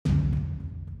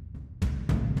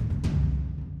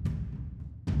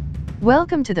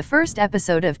Welcome to the first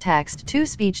episode of Taxed to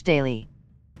Speech Daily.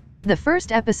 The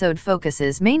first episode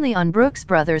focuses mainly on Brooks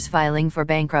Brothers filing for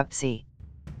bankruptcy.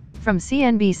 From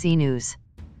CNBC News.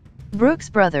 Brooks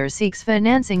Brothers seeks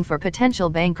financing for potential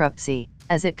bankruptcy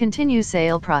as it continues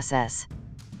sale process.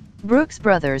 Brooks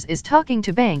Brothers is talking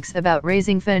to banks about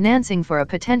raising financing for a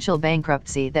potential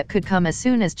bankruptcy that could come as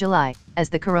soon as July, as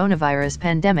the coronavirus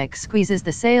pandemic squeezes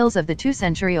the sales of the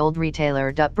two-century-old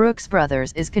retailer. Brooks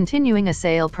Brothers is continuing a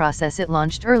sale process it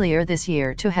launched earlier this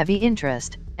year to heavy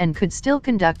interest, and could still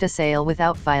conduct a sale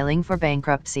without filing for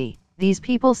bankruptcy, these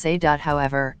people say.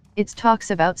 However, it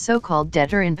talks about so-called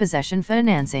debtor-in-possession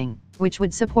financing, which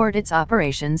would support its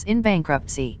operations in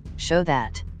bankruptcy, show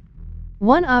that.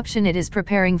 One option it is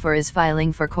preparing for is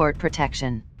filing for court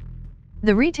protection.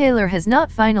 The retailer has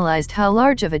not finalized how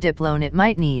large of a DIP loan it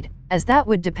might need, as that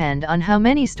would depend on how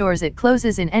many stores it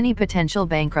closes in any potential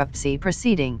bankruptcy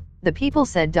proceeding, the people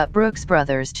said. Brooks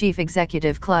Brothers chief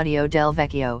executive Claudio Del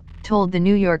Vecchio told the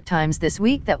New York Times this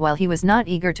week that while he was not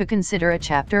eager to consider a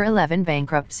Chapter 11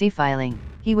 bankruptcy filing,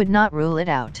 he would not rule it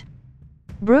out.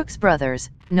 Brooks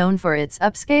Brothers, known for its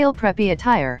upscale preppy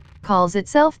attire, calls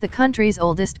itself the country's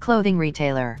oldest clothing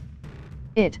retailer.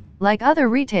 It, like other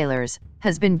retailers,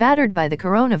 has been battered by the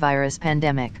coronavirus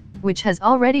pandemic, which has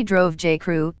already drove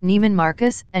J.Crew, Neiman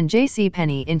Marcus, and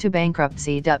JCPenney into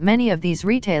bankruptcy. Many of these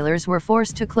retailers were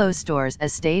forced to close stores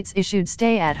as states issued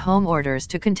stay-at-home orders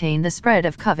to contain the spread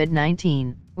of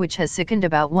COVID-19, which has sickened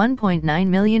about 1.9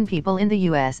 million people in the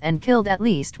U.S. and killed at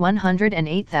least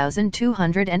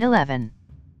 108,211.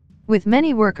 With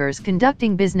many workers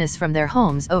conducting business from their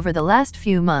homes over the last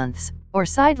few months, or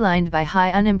sidelined by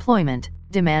high unemployment,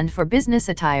 demand for business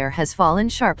attire has fallen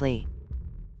sharply.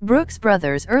 Brooks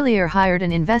Brothers earlier hired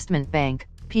an investment bank,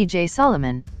 P.J.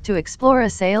 Solomon, to explore a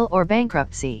sale or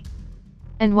bankruptcy.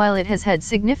 And while it has had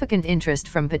significant interest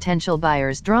from potential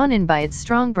buyers drawn in by its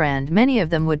strong brand, many of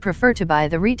them would prefer to buy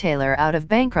the retailer out of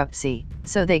bankruptcy,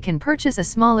 so they can purchase a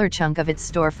smaller chunk of its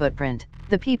store footprint,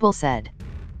 the people said.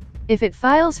 If it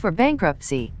files for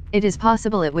bankruptcy, it is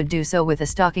possible it would do so with a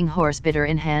stalking horse bidder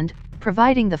in hand,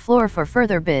 providing the floor for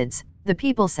further bids, the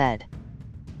people said.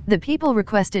 The people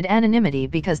requested anonymity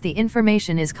because the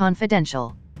information is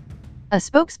confidential. A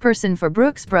spokesperson for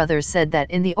Brooks Brothers said that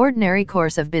in the ordinary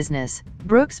course of business,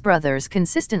 Brooks Brothers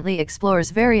consistently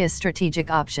explores various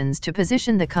strategic options to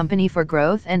position the company for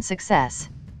growth and success.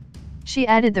 She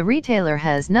added the retailer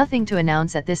has nothing to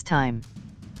announce at this time.